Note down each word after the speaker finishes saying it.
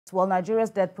Well, Nigeria's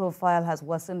debt profile has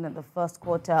worsened in the first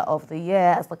quarter of the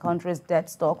year as the country's debt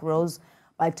stock rose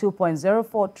by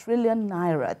 2.04 trillion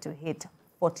naira to hit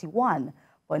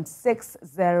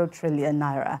 41.60 trillion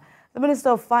naira. The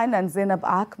Minister of Finance, Zainab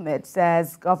Ahmed,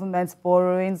 says government's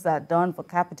borrowings are done for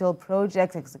capital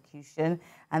project execution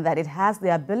and that it has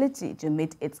the ability to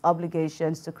meet its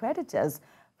obligations to creditors.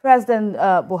 President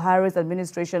Buhari's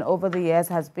administration over the years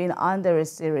has been under a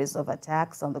series of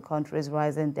attacks on the country's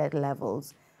rising debt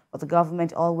levels. But the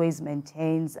government always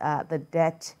maintains the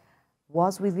debt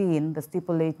was within the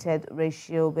stipulated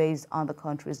ratio based on the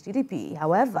country's GDP.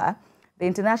 However, the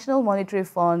International Monetary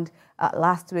Fund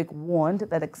last week warned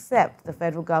that except the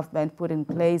federal government put in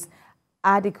place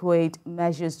adequate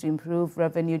measures to improve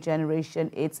revenue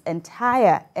generation, its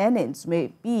entire earnings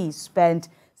may be spent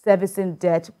servicing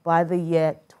debt by the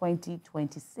year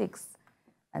 2026.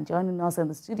 And joining us in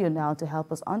the studio now to help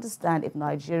us understand if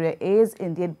Nigeria is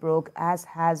indeed broke, as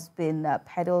has been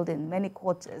peddled in many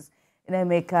quarters,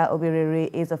 Nnaemeka Obiaraeri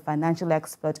is a financial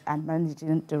expert and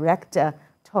managing director,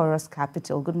 Taurus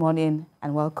Capital. Good morning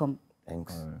and welcome.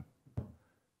 Thanks.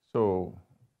 So,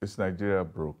 is Nigeria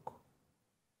broke?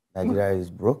 Nigeria is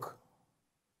broke,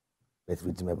 but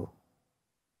redeemable.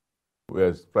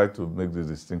 We try to make the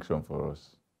distinction for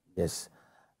us. Yes.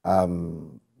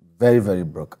 Very, very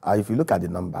broke. If you look at the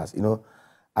numbers,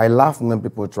 I laugh when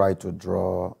people try to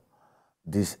draw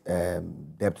this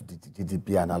debt to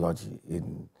GDP analogy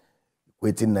in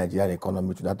equating Nigerian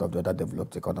economy to that of the other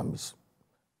developed economies.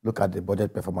 Look at the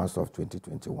budget performance of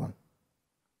 2021.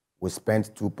 We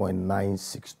spent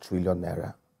 2.96 trillion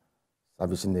naira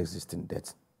servicing existing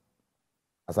debt.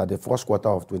 As at the first quarter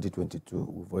of 2022,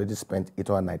 we've already spent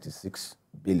 896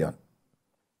 billion.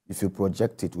 If you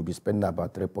project it, we'll be spending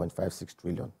about 3.56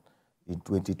 trillion in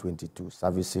 2022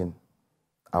 servicing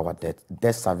our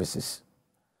debt services.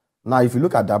 Now, if you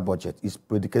look at that budget, it's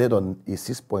predicated on a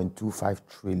 6.25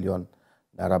 trillion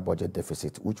naira budget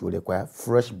deficit, which will require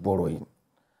fresh borrowing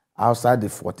outside the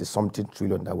 40-something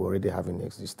trillion that we already have in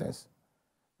existence.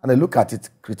 And I look at it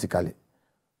critically.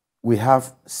 We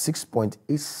have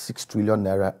 6.86 trillion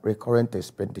naira recurrent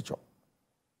expenditure.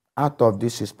 Out of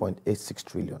this 6.86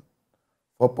 trillion,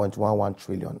 4.11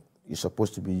 trillion is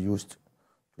supposed to be used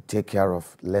to take care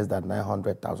of less than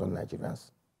 900,000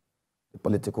 Nigerians, the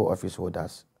political office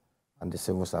holders, and the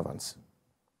civil servants.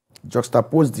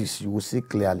 Juxtapose this, you will see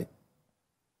clearly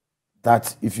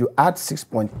that if you add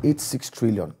 6.86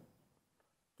 trillion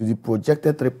to the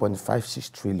projected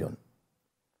 3.56 trillion,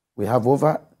 we have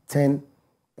over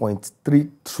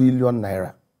 10.3 trillion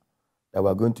naira that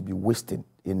we're going to be wasting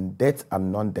in debt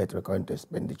and non-debt recurrent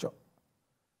expenditure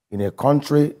in a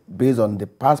country based on the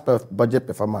past budget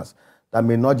performance that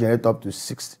may not generate up to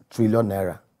 6 trillion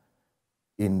naira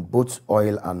in both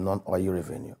oil and non-oil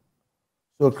revenue.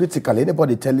 So critically,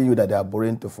 anybody telling you that they are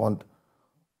borrowing to fund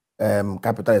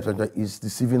capital expenditure is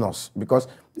deceiving us, because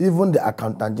even the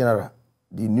accountant general,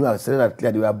 the new said that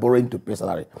clearly they were borrowing to pay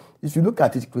salary. If you look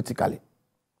at it critically,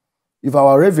 if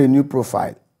our revenue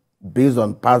profile based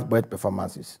on past budget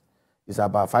performances is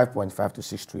about 5.5 to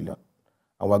 6 trillion,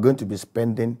 and we're going to be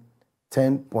spending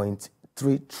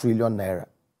 10.3 trillion naira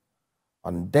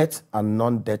on debt and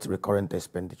non-debt recurrent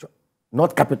expenditure,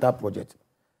 not capital project.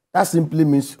 That simply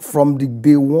means from the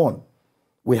day one,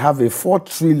 we have a 4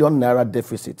 trillion naira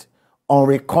deficit on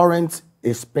recurrent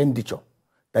expenditure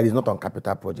that is not on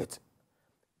capital project.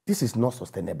 This is not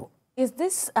sustainable. Is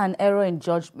this an error in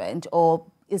judgment, or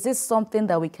is this something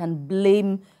that we can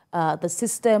blame the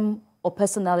system or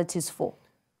personalities for?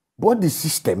 Both the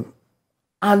system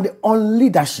and on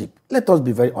leadership. Let us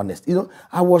be very honest.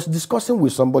 I was discussing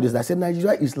with somebody that said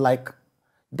Nigeria is like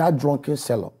that drunken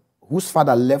seller whose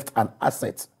father left an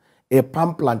asset, a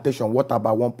palm plantation worth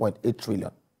about 1.8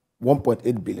 trillion,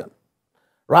 1.8 billion.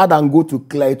 Rather than go to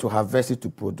clear to harvest it to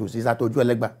produce, he's at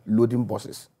Obiaraeri loading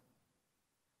buses.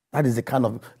 That is the kind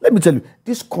of, let me tell you,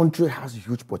 this country has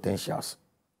huge potentials.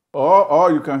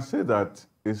 Or you can say that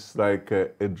it's like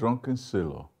a drunken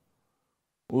sailor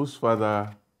whose father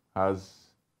has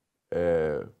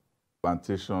a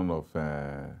plantation of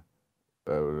where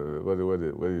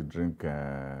you drink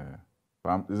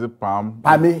palm. Is it palm?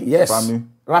 Palmy, yes. Palmy.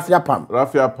 Raffia palm.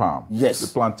 Raffia palm. Yes. The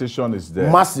plantation is there.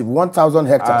 Massive, 1,000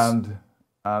 hectares.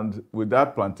 And with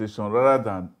that plantation, rather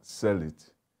than sell it,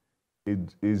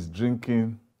 it is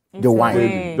drinking the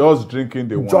wine. Just drinking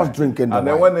the wine. Just drinking the wine. And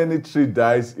then when any tree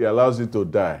dies, he allows it to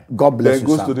die. God bless then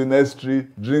you, goes to the next tree,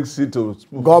 drinks it to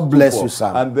smoke. God bless you,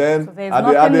 Sam. And then So at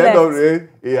the end of the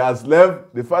day, he has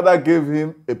left. The father gave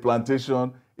him a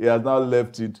plantation. He has now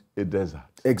left it a desert.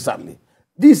 Exactly.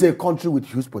 This is a country with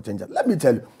huge potential. Let me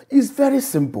tell you, it's very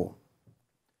simple.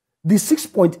 The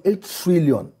 6.8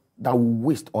 trillion that we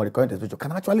waste on the current expenditure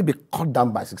can actually be cut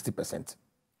down by 60%.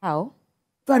 How?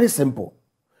 Very simple.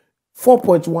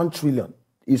 4.1 trillion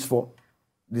is for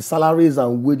the salaries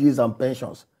and wages and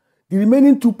pensions. The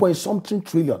remaining 2-point-something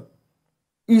trillion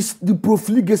is the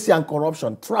profligacy and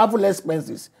corruption, travel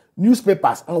expenses,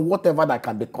 newspapers, and whatever that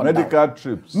can be cut down. Medical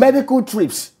trips. Medical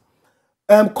trips.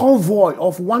 Convoy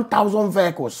of 1,000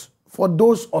 vehicles for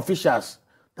those officials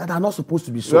that are not supposed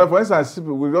to be so. Yeah, for instance,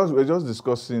 we're just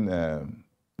discussing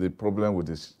the problem with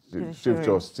the Chief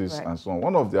Justice and so on.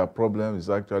 One of their problems is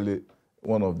actually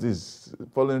one of these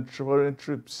foreign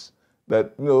trips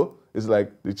that, you know, it's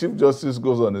like the Chief Justice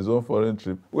goes on his own foreign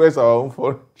trip. Where's our own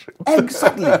foreign trip?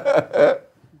 Exactly.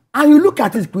 And you look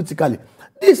at it critically.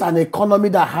 This is an economy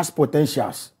that has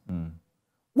potentials.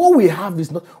 What we have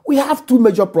is not, we have two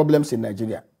major problems in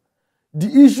Nigeria.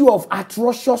 The issue of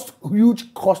atrocious,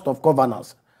 huge cost of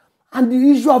governance and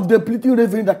the issue of depleting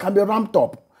revenue that can be ramped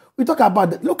up. We talk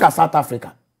about, look at South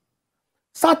Africa.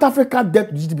 South Africa debt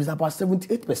to GDP is about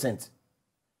 78%.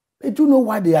 They do know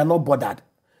why they are not bothered.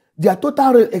 Their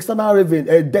total external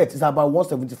revenue debt is about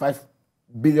 $175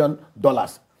 billion.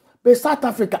 But South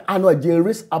Africa annually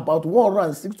generates about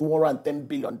 $106 to $110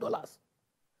 billion.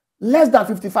 Less than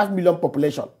 55 million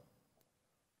population.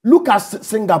 Look at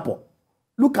Singapore.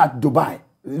 Look at Dubai,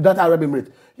 that Arab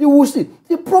Emirates. You will see,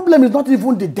 the problem is not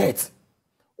even the debt.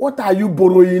 What are you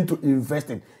borrowing to invest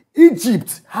in?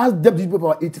 Egypt has debt to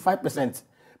about 85%,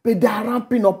 but they are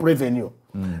ramping up revenue.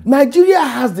 Nigeria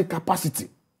has the capacity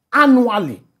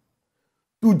annually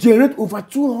to generate over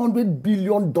 $200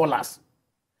 billion,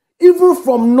 even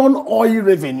from non-oil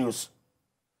revenues.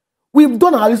 We've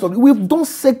done analysis, we've done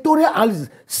sectorial analysis,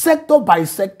 sector by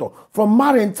sector, from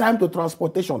maritime to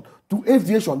transportation, to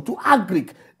aviation, to agri.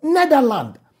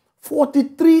 Netherlands,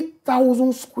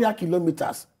 43,000 square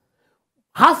kilometers.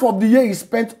 Half of the year is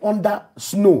spent under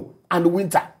snow and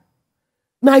winter.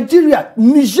 Nigeria,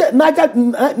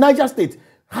 Niger State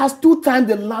has 2 times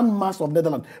the land mass of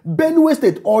Netherlands. Benue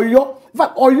State, Oyo, in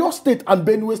fact, Oyo State and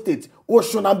Benue State,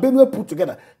 Ocean and Benue put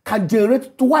together, can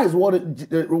generate twice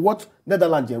what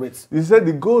Netherlands generates. He said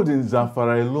the gold in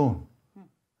Zamfara alone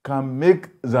can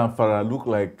make Zamfara look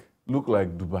like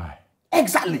Dubai.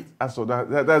 Exactly. That's what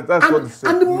he said.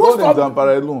 And Gold in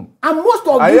Zamfara alone. And most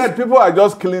of I heard people are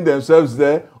just killing themselves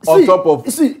there on top of.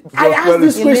 I asked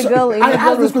this question.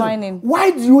 Illegal refining.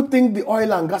 Why do you think the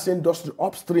oil and gas industry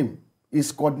upstream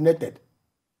is coordinated?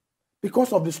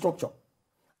 Because of the structure.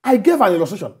 I gave an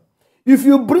illustration. If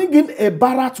you bring in a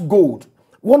Barrett Gold,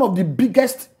 one of the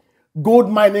biggest gold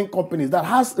mining companies that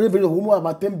has revenue of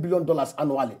about $10 billion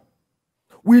annually,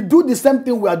 we do the same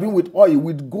thing we are doing with oil,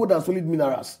 with gold and solid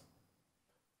minerals.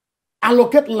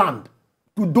 Allocate land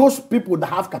to those people that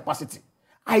have capacity.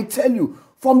 I tell you,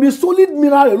 from the solid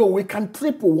mineral alone, we can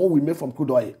triple what we make from crude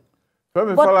oil.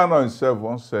 Femi Falana himself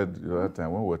once said the other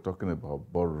time when we were talking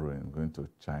about borrowing, going to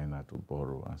China to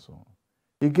borrow and so on,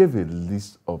 he gave a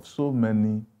list of so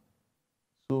many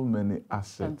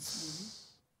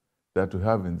assets that we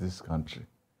have in this country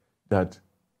that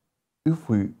if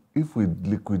we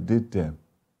liquidate them,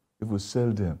 if we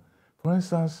sell them, for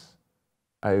instance,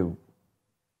 I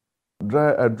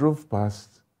drove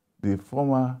past the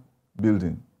former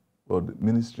building for the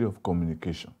Ministry of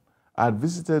Communication. I had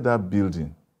visited that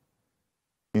building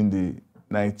in the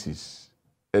 90s,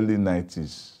 early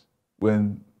 90s,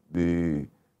 when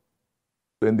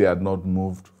they had not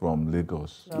moved from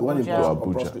Lagos to Abuja. Not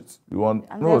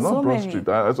Broad Street.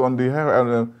 It's on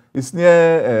the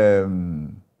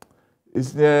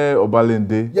it's near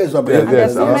Obalende. Yes, Obalende.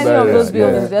 There's so many of those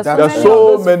buildings. There are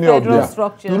so many of them.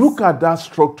 Structures. You look at that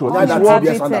structure.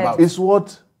 It's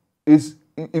what is,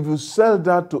 if you sell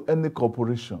that to any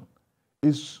corporation,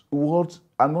 it's what,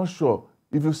 I'm not sure,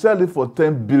 if you sell it for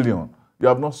 10 billion, you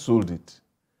have not sold it.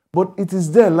 But it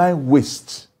is there lying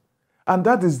waste. And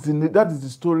that is the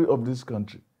story of this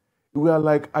country. We are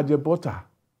like Ajebota.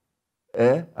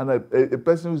 And a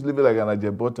person who's living like an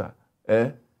Ajebota.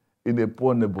 In a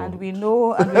poor neighborhood. And we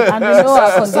know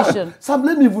our condition. Sam,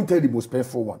 let me even tell you the most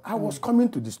painful one. I was coming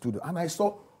to the studio and I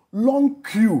saw long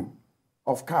queue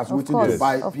of cars waiting to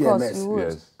buy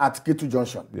PMS at K2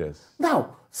 Junction. Yes.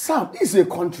 Now, Sam, this is a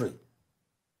country.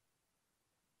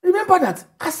 Remember that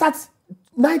as at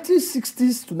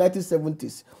 1960s to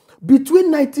 1970s, between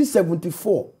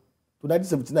 1974 to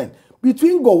 1979,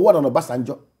 between Gowon and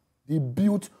Obasanjo, they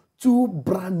built 2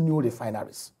 brand new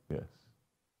refineries. Yes.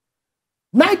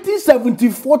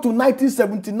 1974 to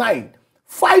 1979,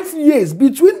 5 years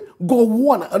between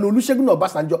Gowon and Olusegun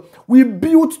Obasanjo, we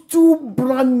built 2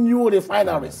 brand new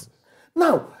refineries.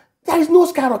 Now, there is no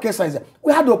skyrocket science.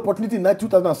 We had the opportunity in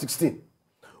 2016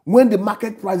 when the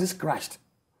market prices crashed,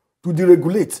 to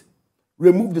deregulate,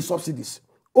 remove the subsidies,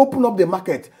 open up the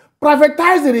market,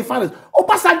 privatize the refineries.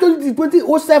 Obasanjo did in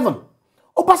 2007.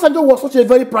 Obasanjo was such a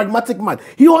very pragmatic man.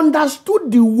 He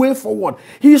understood the way forward.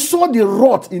 He saw the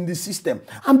rot in the system.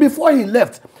 And before he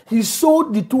left, he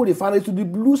sold the 2 refineries to the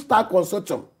Blue Star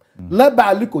Consortium, led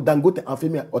by Aliko Dangote and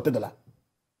Femi Otedola.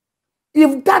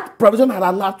 If that provision had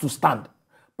allowed to stand,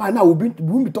 by now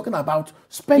we'll be talking about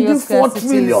spending 4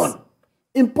 trillion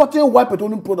importing white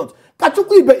petroleum products.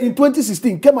 Kachukwu Ibe in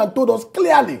 2016 came and told us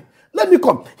clearly, let me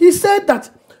come. He said that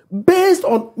based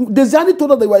on, Desiani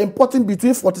told us they were importing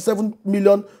between 47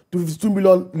 million to 52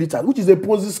 million liters, which is a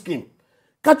Ponzi scheme.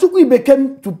 Kachukwu Ibe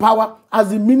came to power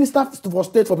as the Minister for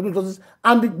State for Petroleum Resources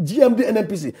and the GMD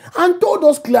NNPC and told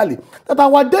us clearly that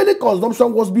our daily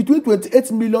consumption was between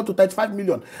 28 million to 35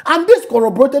 million. And this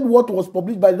corroborated what was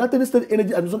published by the United States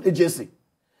Energy Administration Agency.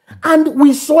 And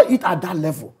we saw it at that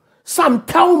level. Sam,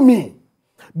 tell me,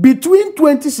 between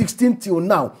 2016 till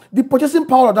now, the purchasing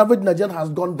power of the average Nigerian has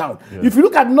gone down. Yes. If you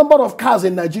look at the number of cars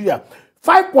in Nigeria,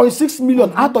 5.6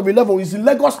 million out of 11 is in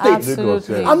Lagos State.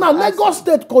 Absolutely. And now Lagos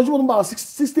State consumes about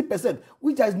 60%,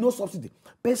 which there is no subsidy.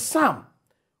 But Sam,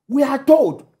 we are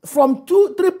told from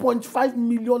 3.5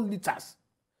 million liters,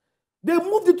 they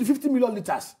moved it to 50 million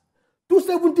liters,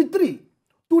 273,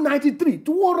 293,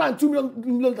 202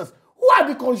 million liters. Who are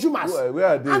the consumers? Where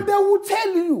are they? And they will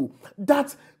tell you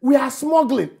that we are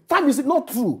smuggling. Time is not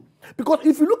true. Because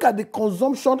if you look at the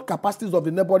consumption capacities of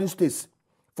the neighboring states,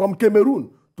 from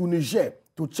Cameroon to Niger,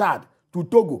 to Chad, to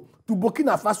Togo, to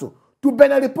Burkina Faso, to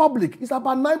Benin Republic, it's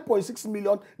about 9.6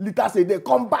 million liters a day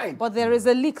combined. But there is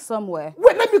a leak somewhere.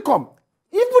 Wait, let me come.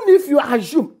 Even if you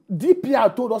assume,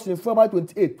 DPR told us in February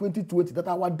 28, 2020, that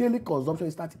our daily consumption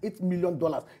is $38 million.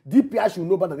 DPR should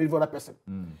know better than every other person.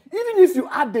 Even if you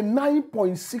add the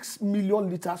 9.6 million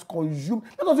liters consumed,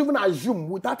 let us even assume,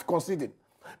 without conceding,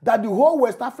 that the whole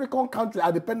West African country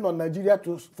are depending on Nigeria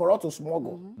for us to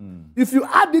smuggle. If you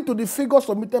add it to the figures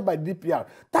submitted by DPR,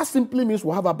 that simply means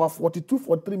we'll have about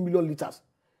 43 million liters.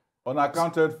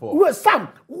 Unaccounted for. Well, Sam,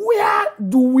 how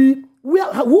do we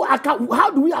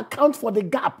account for the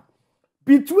gap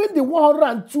between the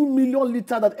 102 million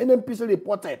liters that NNPC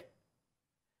reported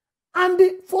and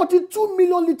the 42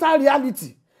 million liter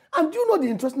reality? And do you know the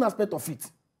interesting aspect of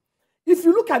it? If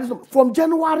you look at this, from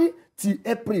January to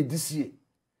April this year,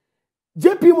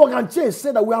 JP Morgan Chase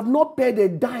said that we have not paid a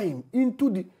dime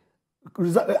into the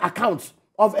accounts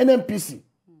of NNPC.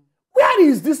 Where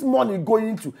is this money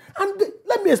going to? And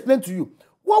let me explain to you.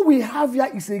 What we have here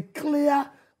is a clear,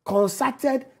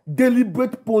 concerted,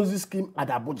 deliberate Ponzi scheme at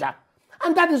Abuja.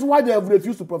 And that is why they have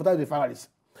refused to privatize the refineries.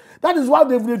 That is why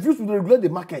they've refused to regulate the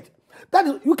market. That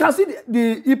is, you can see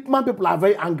the Ipman people are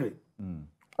very angry.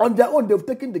 On their own, they've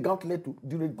taken the gauntlet to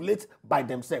deregulate by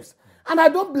themselves. And I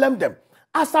don't blame them.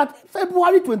 As at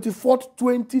February 24th,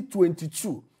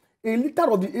 2022, a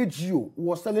liter of the HGO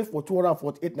was selling for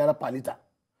 248 naira per liter.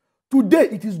 Today,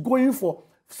 it is going for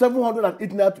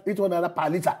 708 naira to 800 naira per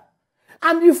liter.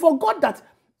 And you forgot that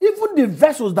even the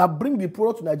vessels that bring the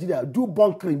product to Nigeria do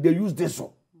bunkering, they use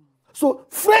diesel. So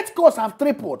freight costs have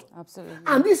tripled. Absolutely.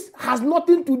 And this has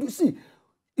nothing to do. See,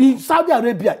 in Saudi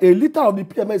Arabia, a liter of the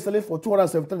PMA is selling for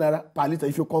 270 naira per liter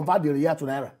if you convert the riyal to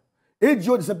naira.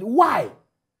 HGO is something. Why?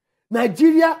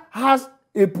 Nigeria has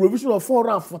a provision of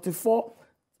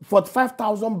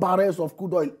 45,000 barrels of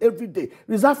crude oil every day,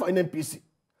 reserved for NNPC.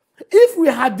 If we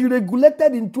had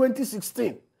deregulated in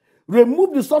 2016,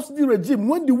 removed the subsidy regime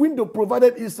when the window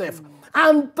provided itself,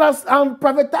 and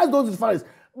privatized those refineries,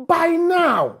 by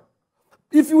now,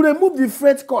 if you remove the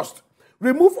freight cost,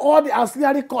 remove all the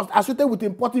ancillary costs associated with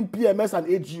importing PMS and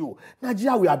HGO,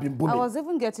 Nigeria will have been booming. I was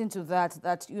even getting to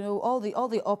that you know, all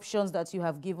the options that you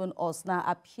have given us now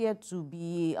appear to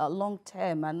be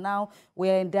long-term, and now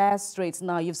we're in dire straits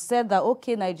now. You've said that,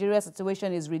 okay, Nigeria's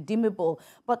situation is redeemable,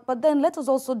 but then let us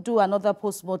also do another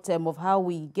post-mortem of how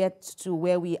we get to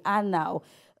where we are now.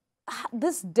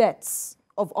 These debts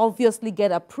obviously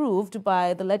get approved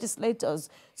by the legislators.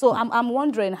 So I'm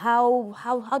wondering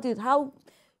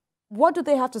what do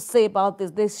they have to say about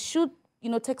this? They should, you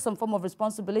know, take some form of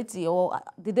responsibility, or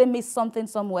did they miss something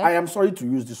somewhere? I am sorry to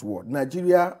use this word.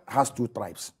 Nigeria has 2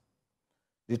 tribes.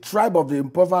 The tribe of the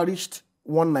impoverished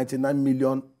 199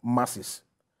 million masses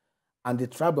and the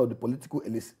tribe of the political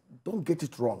elites. Don't get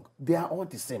it wrong. They are all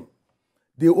the same.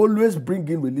 They always bring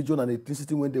in religion and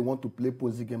ethnicity when they want to play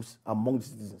Ponzi games among the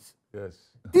citizens. Yes.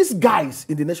 These guys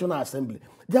in the National Assembly,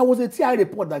 there was a TI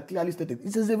report that clearly stated,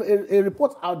 it is a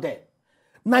report out there.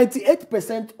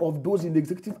 98% of those in the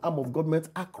executive arm of government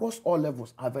across all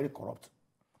levels are very corrupt.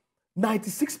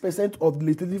 96% of the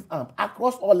legislative arm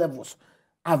across all levels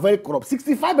are very corrupt.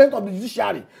 65% of the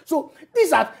judiciary. So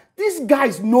these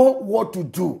guys know what to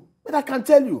do. But I can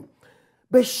tell you,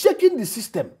 by shaking the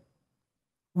system,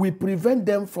 we prevent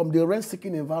them from the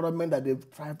rent-seeking environment that they've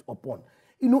thrived upon.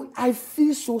 You know, I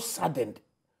feel so saddened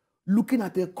looking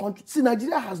at a country. See,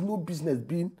 Nigeria has no business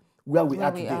being where we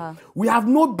are today. We have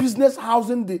no business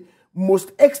housing the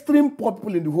most extreme poor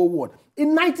people in the whole world.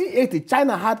 In 1980,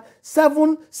 China had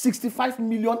 765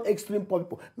 million extreme poor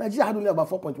people. Nigeria had only about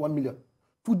 4.1 million.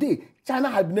 Today, China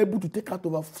has been able to take out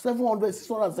over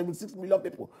 676 million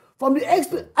people. From the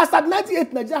extreme, as at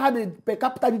 1980, Nigeria had a per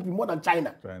capita GDP more than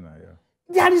China.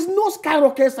 There is no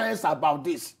skyrocket science about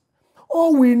this.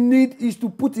 All we need is to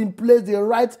put in place the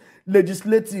right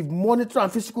legislative, monetary,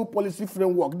 and fiscal policy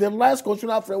framework, the right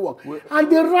constitutional framework,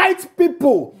 and the right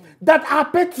people that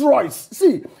are patriots.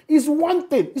 See, it's one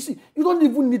thing. You see, you don't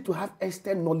even need to have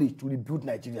external knowledge to rebuild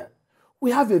Nigeria.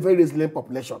 We have a very resilient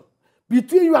population.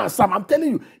 Between you and Sam, I'm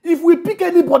telling you, if we pick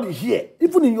anybody here,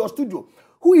 even in your studio,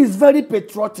 who is very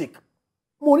patriotic,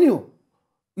 Mourinho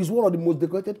is one of the most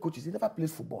decorated coaches. He never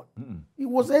plays football. He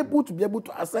was able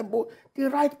to assemble the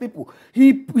right people.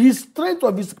 His strength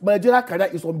of his managerial career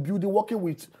is on building, working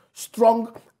with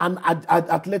strong and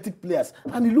athletic players.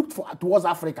 And he looked towards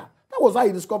Africa. That was how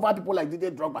he discovered people like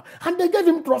Didier Drogba. And they gave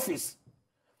him trophies.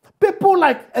 People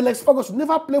like Alex Ferguson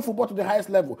never played football to the highest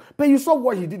level. But you saw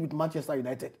what he did with Manchester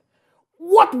United.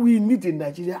 What we need in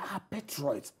Nigeria are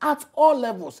patriots at all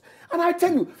levels. And I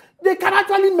tell you, they can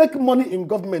actually make money in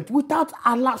government without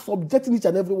Allah subjecting each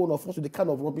and every one of us to the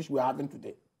kind of rubbish we are having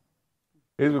today.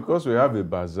 It's because we have a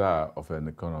bazaar of an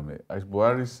economy. As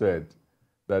Buhari said,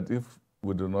 that if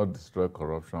we do not destroy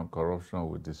corruption, corruption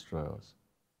will destroy us.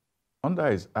 Under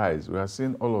his eyes, we are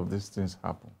seeing all of these things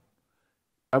happen.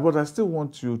 But I still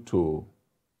want you to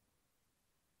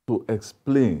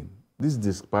explain this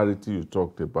disparity you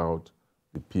talked about,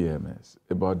 the PMS,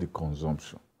 about the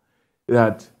consumption.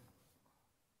 That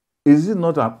is it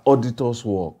not an auditor's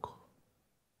work?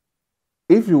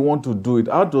 If you want to do it,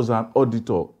 how does an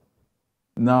auditor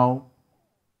now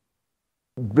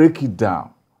break it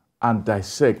down and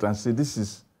dissect and say, this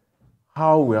is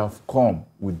how we have come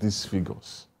with these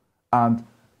figures? And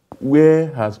where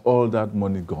has all that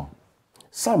money gone?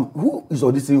 Sam, who is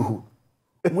auditing who?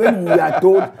 When we are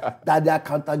told that the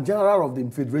Accountant General of the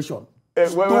Federation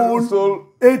stole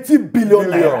 80 billion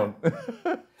naira.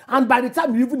 And by the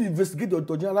time you even investigate the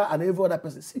Auditor General and every other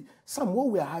person, see, Sam, what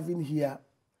we are having here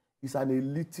is an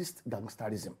elitist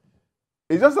gangsterism.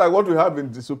 It's just like what we have in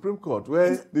the Supreme Court,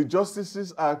 where the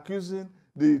justices are accusing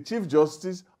the Chief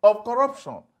Justice of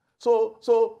corruption.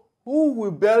 So who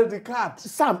will bury the cat?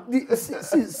 Sam,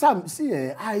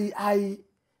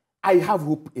 I have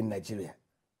hope in Nigeria.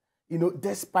 You know,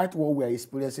 despite what we are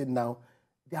experiencing now,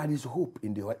 there is hope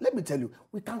in the world. Let me tell you,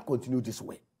 we can't continue this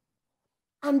way.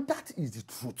 And that is the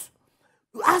truth.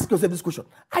 You ask yourself this question.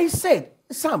 I said,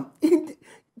 Sam, in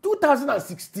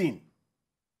 2016,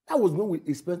 that was when we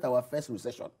experienced our first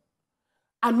recession.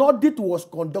 An audit was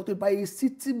conducted by a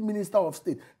sitting Minister of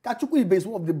State. Kachukwu Ibe is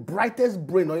one of the brightest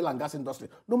brains in the oil and gas industry,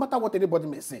 no matter what anybody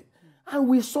may say. And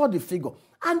we saw the figure.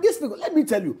 And this figure, let me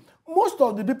tell you, most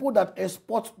of the people that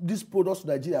export these products to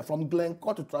Nigeria, from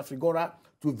Glencore to Trafigura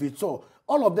to Vitol,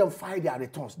 all of them file their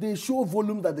returns. They show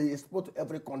volume that they export to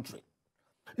every country.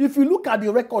 If you look at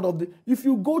the record of if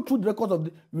you go through the record of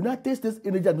the United States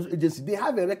Energy Administration Agency, they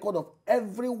have a record of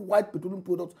every white petroleum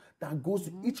product that goes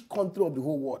to each country of the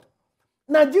whole world.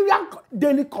 Nigerian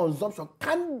daily consumption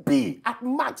can be, at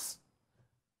max,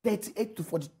 38 to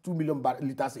 42 million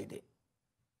liters a day.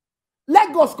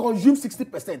 Lagos consume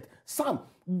 60%. Sam,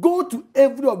 go to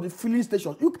every of the filling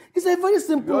stations. It's a very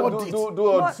simple audit.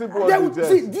 Do a simple audit.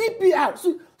 See, DPR.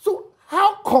 So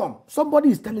how come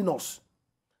somebody is telling us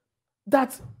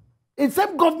that it's the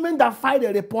same government that filed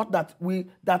a report that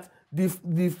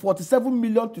the 47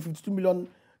 million to 52 million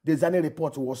designing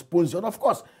report was sponsored? Of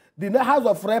course, the House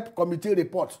of Rep committee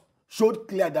report showed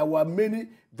clear there were many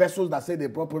vessels that said they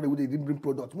brought product, they didn't bring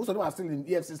products. Most of them are still in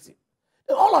EFCC.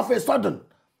 And all of a sudden,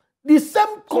 the same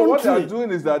country. So what they are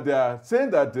doing is that they are saying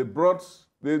that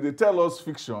they tell us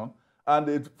fiction,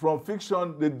 and from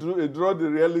fiction they draw the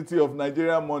reality of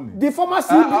Nigerian money. The former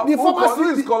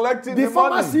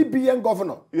CBN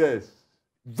governor, yes,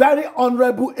 very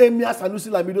honorable Emir Sanusi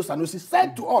Lamido Sanusi,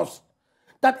 said to us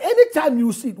that anytime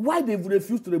you see why they've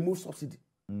refused to remove subsidy,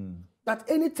 that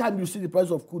anytime you see the price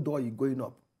of crude oil going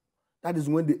up, that is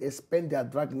when they expend their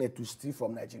dragnet to steal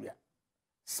from Nigeria.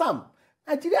 Sam,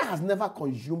 Nigeria has never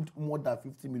consumed more than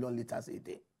 50 million liters a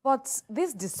day. But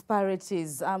these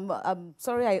disparities, I'm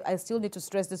sorry, I still need to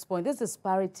stress this point. These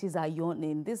disparities are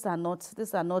yawning. These are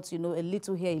not, you know, a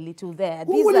little here, a little there.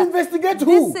 Who will investigate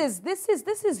who?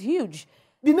 This is huge.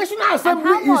 The National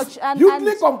Assembly is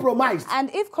hugely compromised. And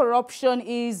if corruption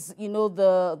is, you know,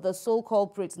 the sole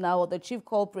culprit now, or the chief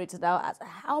culprit now,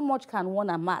 how much can one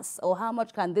amass, or how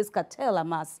much can this cartel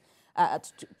amass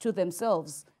to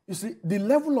themselves? You see, the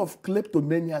level of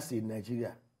kleptomania in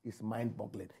Nigeria is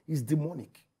mind-boggling. It's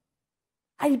demonic.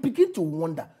 I begin to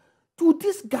wonder, do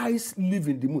these guys live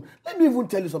in the moon? Let me even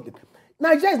tell you something.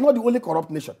 Nigeria is not the only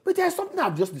corrupt nation, but there is something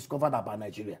I've just discovered about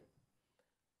Nigeria.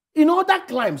 In other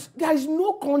climes, there is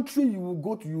no country you will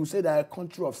go to, you will say they are a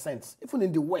country of sense. Even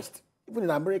in the West, even in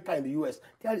America, in the US,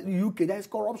 in the UK, there is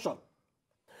corruption.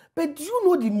 But do you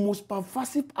know the most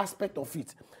pervasive aspect of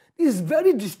it? It is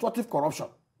very destructive corruption.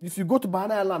 If you go to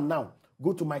Banana Island now,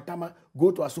 go to Maitama,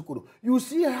 go to Asokoro, you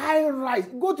see high rise,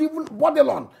 go to even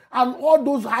Bordelon and all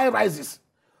those high rises.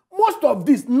 Most of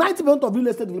this, 90% of real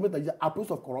estate development are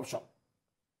process of corruption.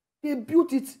 They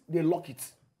built it, they lock it.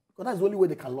 Because that's the only way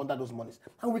they can launder those monies.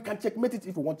 And we can checkmate it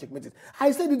if we want to checkmate it.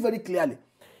 I said it very clearly.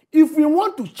 If we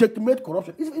want to checkmate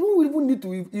corruption, we even need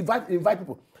to invite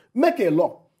people. Make a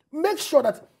law. Make sure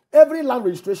that every land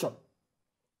registration,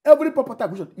 every property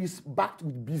acquisition is backed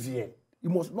with BVN. You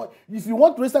must not, if you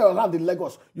want to register your land in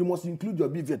Lagos, you must include your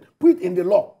BVN. Put it in the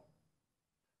law.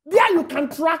 There you can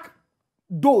track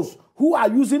those who are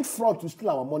using fraud to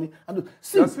steal our money. And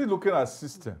see, you're still looking at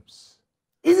systems.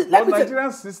 Is it, the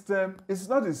Nigerian system, it's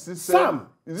not the system. Sam,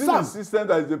 is it the system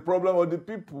that is the problem or the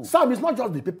people? Sam, it's not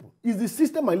just the people. It's the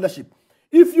system and leadership.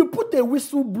 If you put a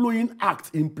whistleblowing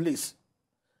act in place...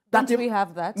 Don't we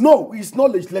have that? No, it's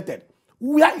not legislated.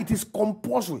 Where it is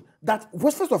compulsory that,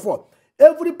 first of all,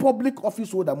 every public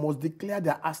office holder must declare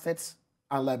their assets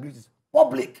and liabilities.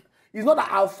 Public. It's not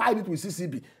that I'll file it with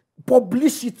CCB.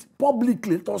 Publish it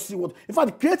publicly. Let us see what... In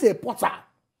fact, create a portal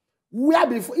where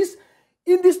before...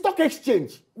 In the stock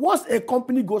exchange, once a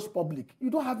company goes public,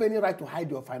 you don't have any right to hide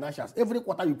your financials. Every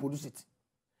quarter you produce it.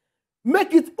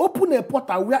 Make it, open a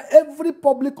portal where every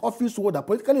public office holder,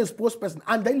 politically exposed person,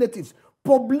 and their relatives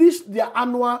publish their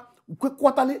annual,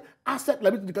 quarterly asset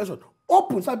liability declaration.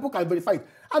 Open so people can verify it.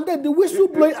 And then the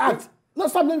Whistleblowing Act,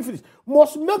 let me finish,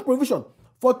 must make provision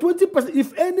for 20%.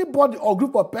 If anybody or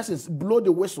group of persons blow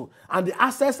the whistle and the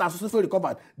assets are successfully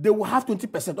recovered, they will have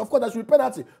 20%. Of course, there should be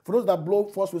penalty for those that blow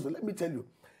false whistle. Let me tell you,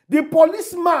 the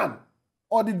policeman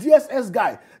or the DSS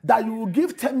guy that you will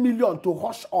give 10 million to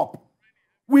hush up,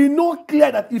 we know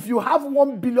clear that if you have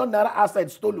 1 billion naira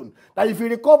asset stolen, that if he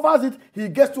recovers it, he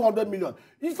gets 200 million.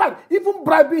 In fact, even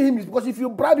bribing him is because if you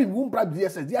bribe him, you won't bribe the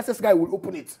DSS. The DSS guy will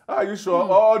open it. Are you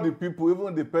sure all the people,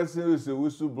 even the person who is a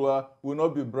whistleblower, will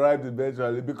not be bribed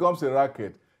eventually? It becomes a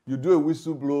racket. You do a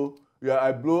whistleblow,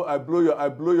 I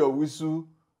blow your whistle,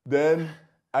 then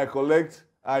I collect,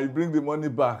 I bring the money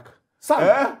back. Sam,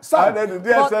 and then the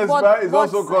DSS guy is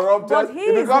also corrupted.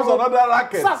 It becomes another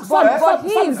racket.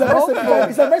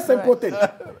 It's a very simple thing.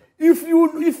 If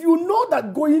you know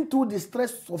that going through the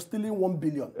stress of stealing 1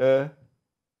 billion,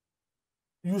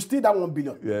 you steal that 1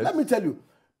 billion. Yes. Let me tell you,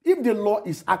 if the law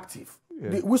is active,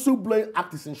 the Whistleblowing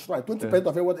Act is enshrined, 20%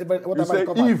 of whatever.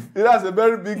 If that's a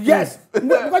very big yes,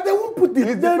 because they won't put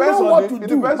it. They know what to do. It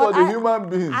depends on the human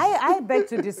beings. I beg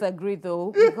to disagree,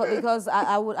 though, because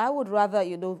I would rather,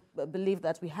 you know, believe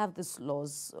that we have these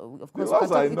laws. Of course,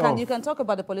 you can talk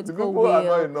about the political will, are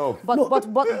not enough. But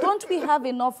don't we have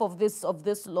enough of these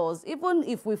laws? Even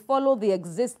if we follow the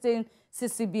existing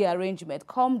CCB arrangement,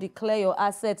 come declare your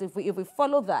assets. If we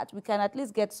follow that, we can at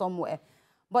least get somewhere.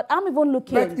 But I'm even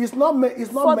looking... But it's not made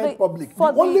public. The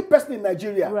only person in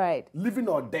Nigeria, living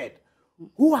or dead,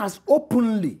 who has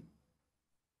openly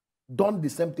done the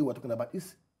same thing we're talking about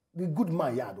is the good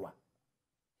man Yar'Adua.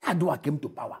 Yar'Adua came to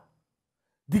power,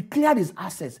 declared his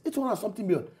assets, 800 something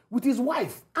million, with his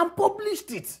wife, and published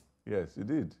it. Yes, he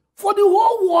did. For the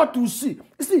whole world to see.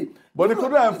 You see, but they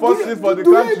couldn't enforce it for the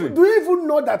country. Do you even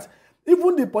know that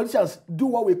even the politicians do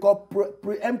what we call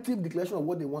preemptive declaration of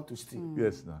what they want to steal?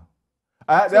 Yes, now.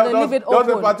 So there was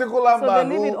a particular man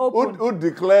who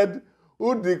declared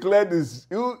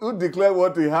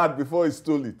what he had before he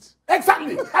stole it.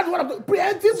 Exactly. That's what I'm talking.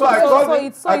 Preemptive. So I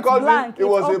called him. He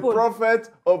was a prophet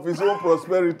of his own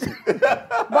prosperity.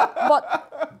 but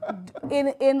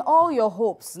in all your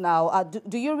hopes now,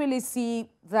 do you really see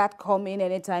that coming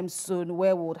anytime soon,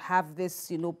 where we would have this,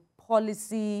 you know,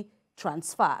 policy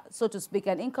transfer, so to speak.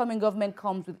 An incoming government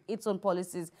comes with its own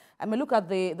policies. I mean, look at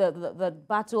the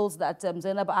battles that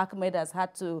Zainab Ahmed has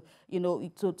had to,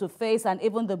 to face, and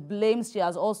even the blames she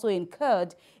has also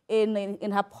incurred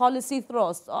in her policy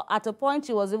thrust. At a point,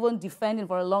 she was even defending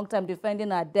for a long time,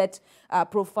 defending her debt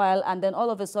profile, and then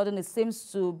all of a sudden it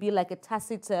seems to be like a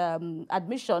tacit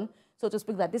admission, so to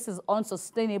speak, that this is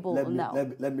unsustainable now.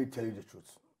 Let me tell you the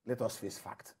truth. Let us face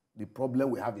fact. The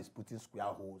problem we have is putting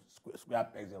square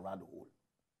pegs around the hole.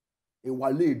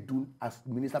 Wale Edun, as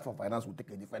Minister for Finance, will take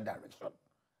a different direction.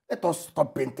 Let us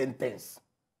stop painting things.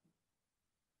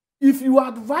 If you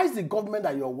advise the government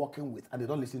that you're working with and they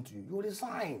don't listen to you, you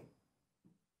resign.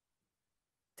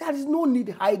 There is no need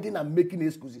hiding and making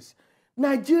excuses.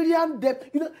 Nigerian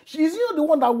debt, she's the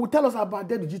one that will tell us about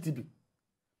debt to GDP.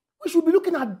 We should be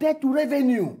looking at debt to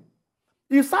revenue.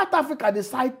 If South Africa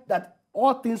decide that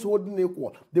all things holding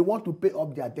equal, they want to pay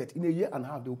up their debt, in a year and a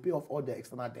half, they will pay off all their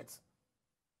external debts.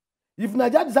 If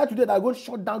Nigeria decide today that we're going to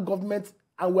shut down government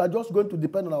and we are just going to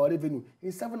depend on our revenue,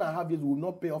 in 7.5 years, we will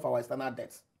not pay off our external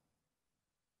debts.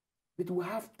 It will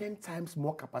have 10 times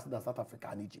more capacity than South Africa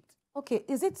and Egypt. Okay,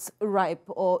 is it ripe,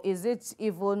 or is it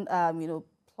even,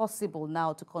 possible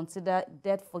now to consider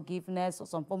debt forgiveness or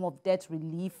some form of debt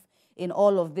relief in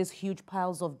all of these huge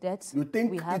piles of debt? You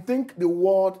think the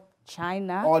world,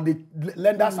 China, or the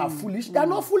lenders are foolish? They are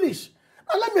not foolish.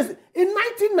 Now let me say, in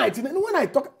 1999, when I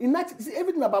talk, see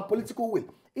everything about political will.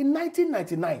 In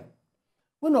 1999,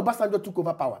 when Obasanjo took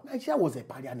over power, Nigeria was a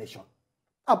pariah nation.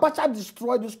 Abacha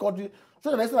destroyed this country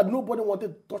so that nobody wanted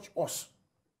to touch us.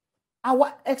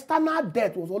 Our external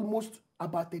debt was almost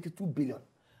about 32 billion.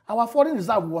 Our foreign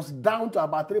reserve was down to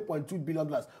about $3.2 billion,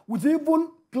 with even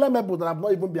claimable that have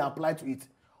not even been applied to it.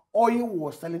 Oil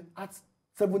was selling at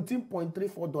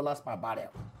 $17.34 per barrel.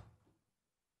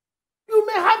 You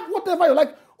may have whatever you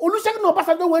like. Olusegun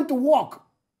Obasanjo went to work.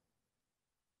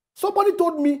 Somebody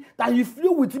told me that he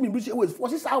flew with him in British Airways for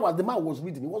 6 hours. The man was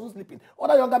reading. He wasn't sleeping.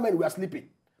 Other younger men were sleeping.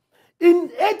 In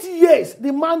 8 years,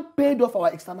 the man paid off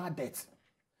our external debt.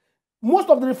 Most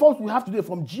of the reforms we have today,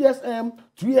 from GSM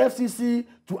to EFCC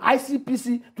to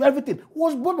ICPC to everything,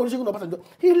 was brought by Olusegun Obasanjo.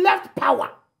 He left power,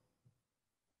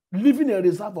 leaving a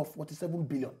reserve of 47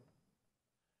 billion.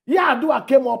 Yar'Adua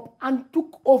came up and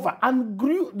took over and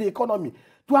grew the economy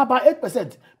to about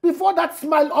 8%. Before that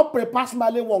unprepared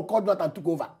smiling one called out and took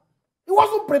over. He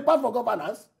wasn't prepared for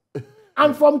governance.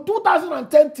 And from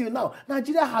 2010 till now,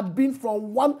 Nigeria had been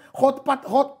from one hot part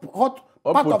of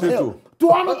hell to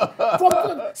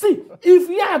another. See, if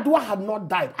Yar'Adua had not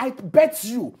died, I bet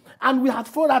you, and we had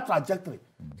followed that trajectory,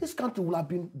 this country would have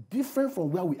been different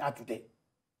from where we are today.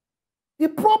 The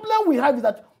problem we have is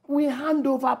that we hand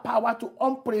over power to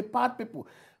unprepared people.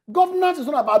 Governance is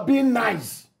not about being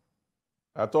nice.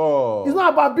 At all. It's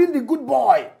not about being the good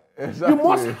boy. Exactly. You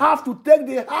must have to take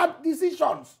the hard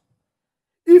decisions.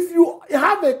 If you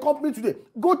have a company today,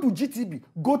 go to GTB,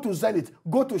 go to Zenith,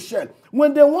 go to Shell.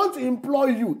 When they want to employ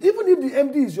you, even if the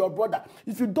MD is your brother,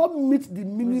 if you don't meet the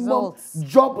minimum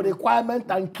job requirement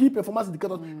and key performance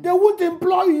indicators, they won't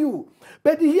employ you.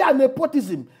 But here,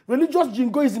 nepotism, religious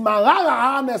jingoism, and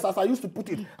rara-harness, as I used to put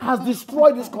it, has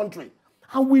destroyed this country.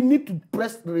 And we need to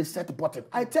press the reset button.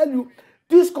 I tell you,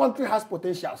 this country has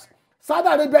potentials. Saudi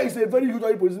Arabia is a very huge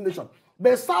oil producing nation.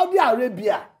 But Saudi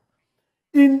Arabia,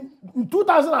 in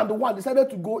 2001, decided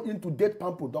to go into date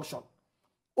palm production.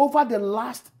 Over the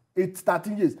last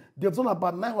 13 years, they've done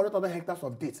about 900,000 hectares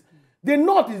of dates. The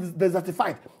north is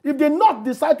desertified. If the north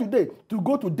decide today to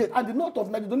go to date, and the north of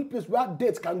Nigeria is the only place where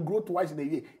dates can grow twice in a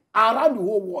year, around the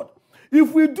whole world.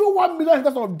 If we do 1 million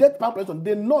hectares of date palm production,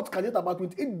 the north can get about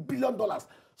 $28 billion,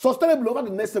 sustainable over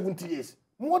the next 70 years.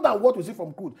 More than what we see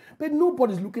from crude. But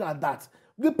nobody's looking at that.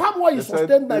 The palm oil is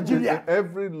sustained Nigeria.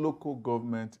 Every local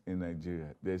government in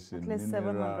Nigeria, there's a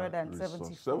mineral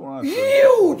resource.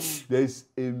 Huge! There's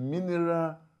a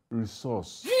mineral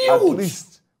resource. Huge! At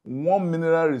least one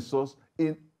mineral resource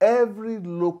in every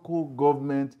local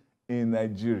government in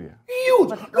Nigeria. Huge!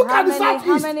 Look at the Southeast.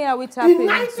 How many are we tapping into? In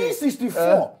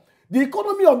 1964, the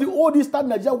economy of the old Eastern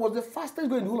Nigeria was the fastest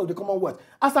growing in the whole of the Commonwealth.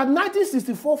 As at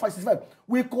 1964-65,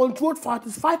 we controlled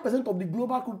 45% of the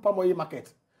global crude palm oil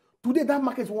market. Today, that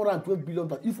market is $112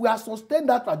 billion. If we are sustained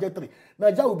that trajectory,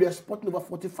 Nigeria will be exporting over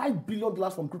 $45 billion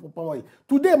from crude palm oil.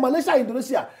 Today, Malaysia and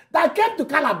Indonesia, that came to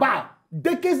Calabar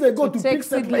decades ago to pick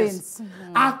settlers,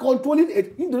 are controlling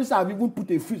it. Indonesia have even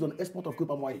put a freeze on export of crude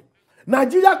palm oil.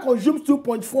 Nigeria consumes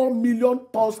 2.4 million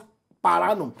tons per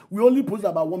annum. We only produce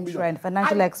about 1 million. Right.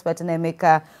 Financial expert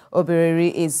Nnaemeka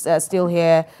Obiaraeri is still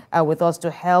here with us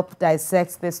to help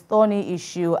dissect this thorny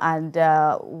issue and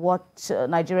what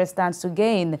Nigeria stands to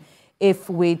gain if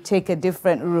we take a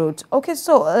different route. Okay,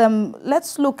 so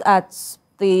let's look at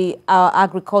the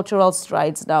agricultural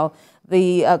strides now.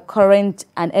 The current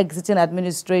and exiting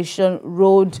administration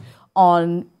rode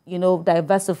on, you know,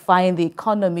 diversifying the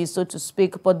economy, so to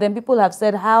speak. But then people have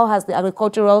said, how has the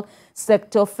agricultural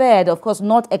sector fared? Of course,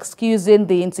 not excusing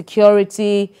the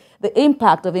insecurity, the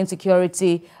impact of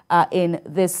insecurity in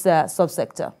this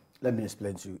subsector. Let me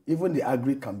explain to you. Even the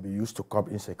agri can be used to curb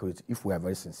insecurity if we are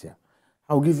very sincere.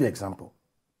 I'll give you an example.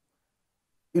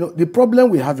 You know, the problem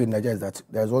we have in Nigeria is that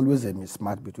there's always a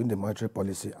mismatch between the monetary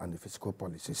policy and the fiscal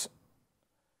policies.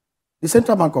 The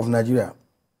Central Bank of Nigeria,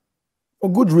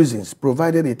 for good reasons,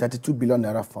 provided a 32 billion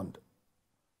naira fund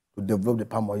to develop the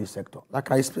palm oil sector. Like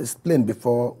I explained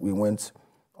before we went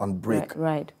on break.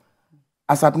 Right.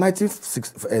 As at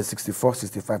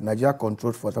 1964-65, Nigeria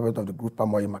controlled 40% of the group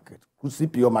palm oil market, good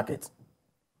CPO market.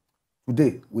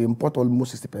 Today, we import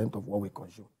almost 60% of what we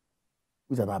consume,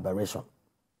 which is an aberration.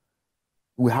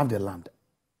 We have the land,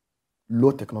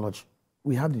 low technology.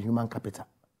 We have the human capital.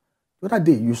 The other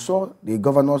day, you saw the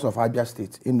governors of Abia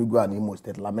State, Enugu and Imo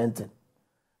State, lamenting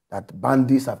that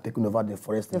bandits have taken over the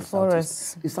forest in the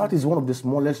Southeast. The South is one of the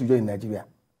smallest regions in Nigeria.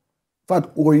 In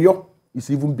fact, Oyo is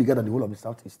even bigger than the whole of the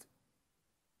Southeast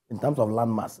in terms of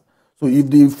land mass. So if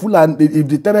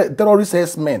the terrorist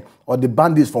herdsmen or the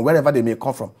bandits from wherever they may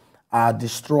come from are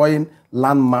destroying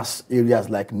land mass areas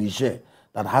like Niger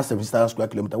that has 70,000 square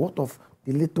kilometers, what of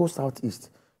the little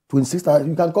Southeast? 26,000,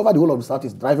 you can cover the whole of the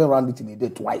Southeast driving around it in a day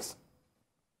twice.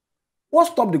 What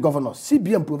stopped the governors?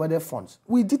 CBN provided funds.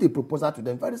 We did a proposal to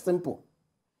them, very simple.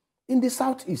 In the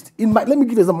Southeast, let me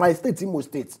give you my state, Imo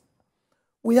State,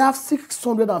 we have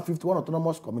 651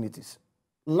 autonomous communities.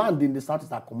 Land in the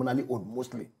Southeast are communally owned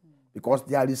mostly because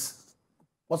there is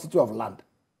paucity of land.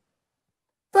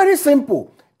 Very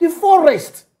simple. The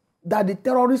forest that the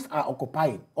terrorists are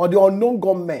occupying, or the unknown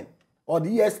gunmen, or the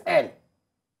ESN,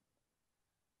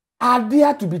 are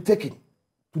there to be taken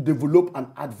to develop and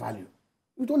add value.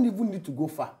 You don't even need to go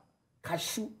far.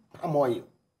 Cashew, palm oil.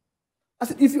 I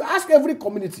said, if you ask every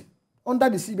community under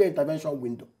the CBN intervention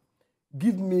window,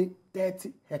 give me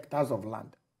 30 hectares of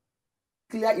land.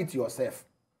 Clear it yourself.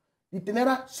 The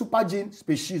Tenera super gene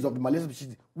species of the Malaysian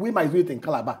species, we might do it in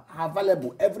Calabar, are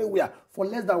available everywhere for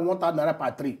less than 1,000 naira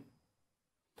per tree.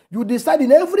 You decide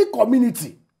in every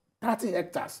community, 30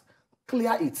 hectares,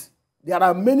 clear it. There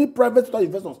are many private sector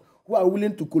investors who are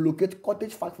willing to collocate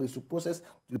cottage factories to process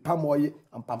the palm oil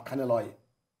and palm kernel oil.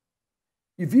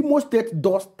 If Imo State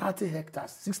does 30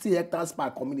 hectares, 60 hectares per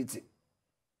community,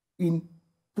 in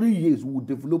 3 years we will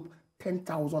develop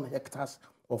 10,000 hectares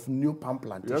of new palm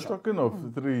plantation. You're talking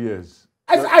of 3 years.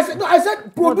 I said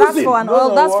producing.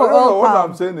 That's for oil what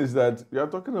palm. I'm saying is that you're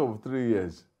talking of 3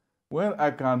 years. When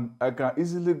I can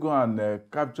easily go and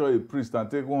capture a priest and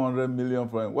take 100 million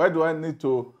from him, why do I need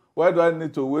to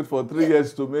wait for 3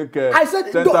 years to make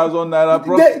 10,000 naira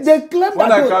profit? They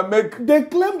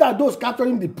claim that those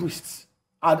capturing the priests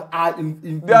are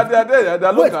they are there. They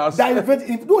are locals.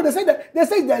 They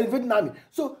say they are invading army.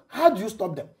 So how do you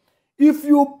stop them? If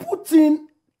you put in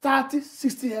 30,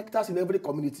 60 hectares in every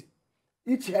community,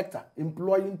 each hectare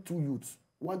employing 2 youths,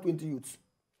 120 youths,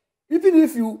 even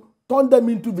if you turn them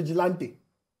into vigilante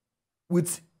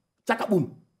with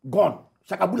chakaboom, gun,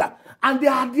 shakabula, and they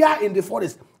are there in the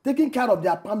forest taking care of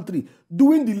their palm tree,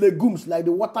 doing the legumes like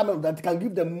the watermelon that can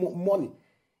give them money.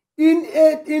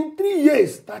 In 3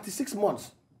 years, 36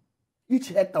 months, each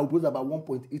hectare will produce about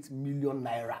 1.8 million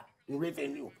naira in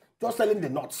revenue, just selling the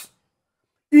nuts.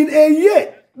 In a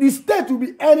year, the state will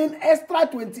be earning extra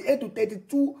 28 to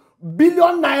 32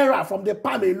 billion naira from the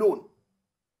palm alone.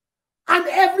 And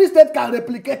every state can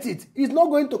replicate it. It's not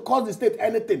going to cost the state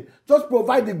anything. Just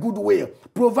provide the goodwill,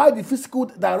 provide the fiscal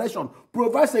direction,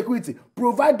 provide security,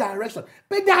 provide direction.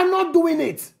 But they are not doing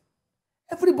it.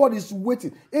 Everybody is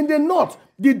waiting. In the north,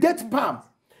 the date palm,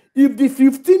 if the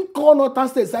 15 core northern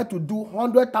states decide to do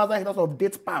 100,000 hectares of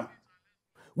date palm,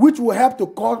 which will help to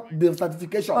call the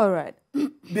certification, all right,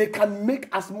 they can make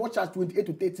as much as $28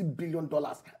 to $30 billion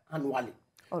annually.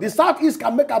 Okay. The Southeast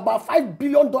can make about $5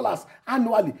 billion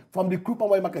annually from the crude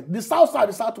palm oil market. The South Side,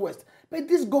 the Southwest. But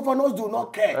these governors do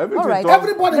not care. Everybody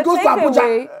goes to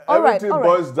Abuja. Everything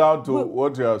boils down to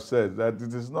what you have said, that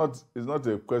it's not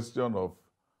a question of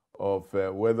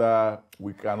whether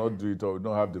we cannot do it or we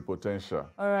don't have the potential.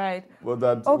 All right. But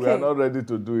that we are not ready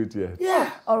to do it yet. Yeah.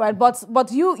 All right.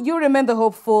 But you remain the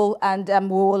hopeful, and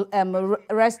we'll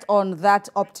rest on that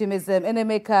optimism.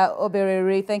 Nnaemeka,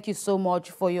 Obiaraeri, thank you so much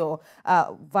for your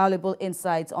valuable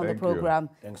insights on the program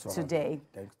today.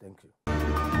 Thank you.